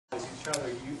other.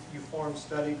 You form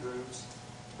study groups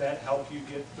that help you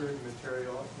get through the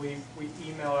material. We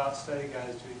email out study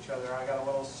guides to each other. I got a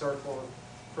little circle of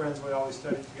friends we always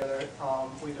study together.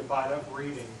 We divide up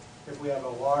reading. If we have a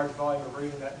large volume of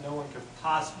reading that no one could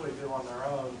possibly do on their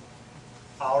own,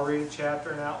 I'll read a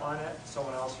chapter and outline it.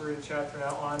 Someone else will read a chapter and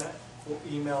outline it. We'll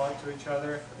email it to each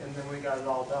other, and then we got it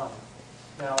all done.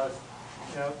 Now,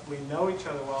 if we know each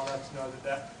other well enough to know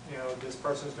that this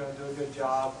person's going to do a good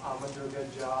job, I'm going to do a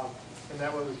good job, and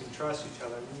that way we can trust each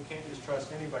other. I mean, you can't just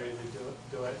trust anybody to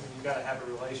do it. I mean, you got to have a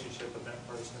relationship with that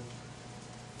person.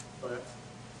 But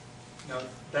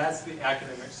that's the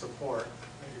academic support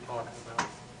that you're talking about.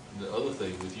 The other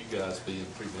thing with you guys being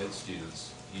pre-med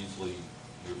students, usually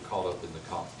you're caught up in the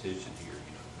competition here,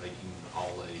 making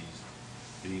all A's,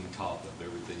 being top of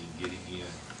everything, getting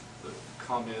in. But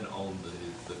comment on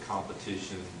the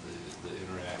competition, the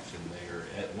interaction there.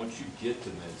 Once you get to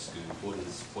med school,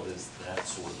 what is that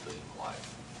sort of thing like?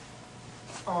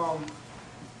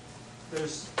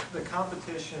 There's the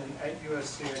competition at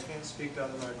USC. I can't speak to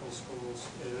other medical schools.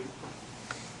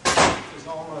 Is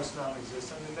almost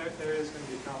non-existent. I mean, there is going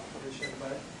to be competition,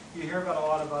 but you hear about a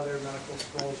lot of other medical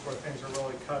schools where things are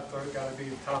really cutthroat, got to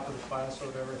be top of the class or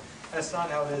whatever. That's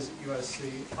not how it is at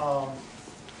USC. I'll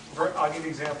give you an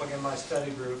example again, my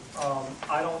study group.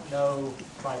 I don't know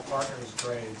my partner's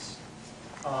grades.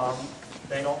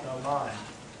 They don't know mine.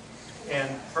 And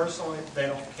personally, they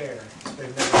don't care.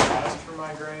 They've never asked for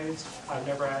my grades. I've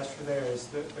never asked for theirs.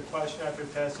 The question after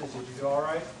the test is, did you do all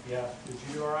right? Yeah. Did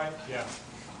you do all right? Yeah.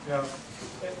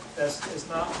 It's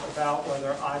not about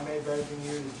whether I made better than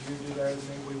you, did you do better than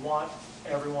me. We want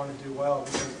everyone to do well,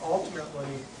 because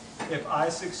ultimately, if I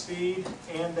succeed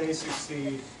and they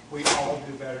succeed, we all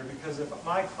do better. Because if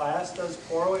my class does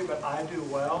poorly but I do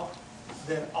well,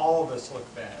 then all of us look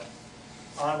bad,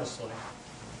 honestly,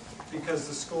 because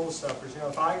the school suffers.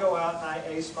 If I go out and I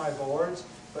ace my boards,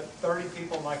 but 30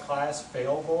 people in my class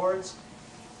fail boards,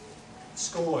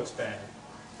 school looks bad.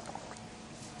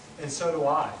 And so do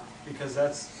I, because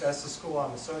that's the school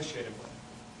I'm associated with.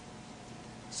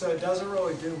 So it doesn't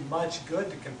really do much good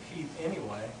to compete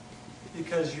anyway,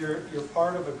 because you're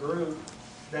part of a group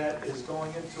that is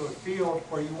going into a field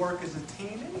where you work as a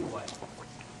team anyway.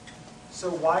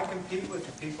 So why compete with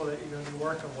the people that you're going to be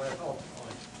working with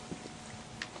ultimately?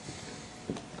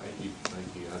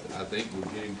 Thank you. I think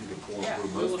we're getting to the point where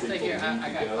we'll most people stay here.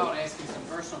 I got called to ask you some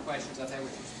personal questions out there,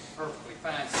 which is perfectly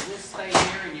fine. So we'll stay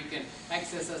here, and you can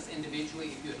access us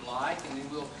individually if you'd like, and then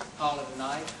we'll call it a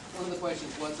night. One of the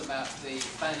questions was about the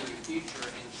finding your future,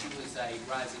 and she was a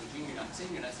rising junior, not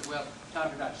senior. And I said, well,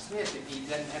 talk to Dr. Smith, if he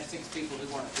doesn't have 6 people who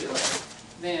want to do it,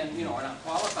 then, are not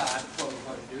qualified, quote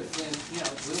unquote, to do it, then,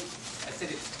 I said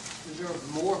it's reserved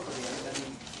more for them, but doesn't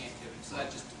mean you can't do it. So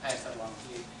that's just to pass that along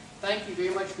to you. Thank you very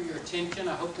much for your attention.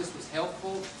 I hope this was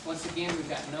helpful. Once again, we've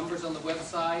got numbers on the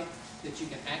website that you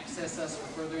can access us for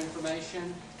further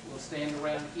information. We'll stand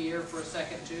around here for a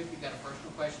second too if you've got a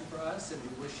personal question for us, and we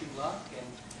wish you luck.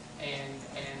 And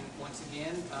once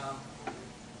again,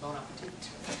 bon appetit.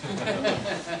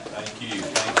 Thank you.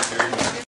 Thank you very much.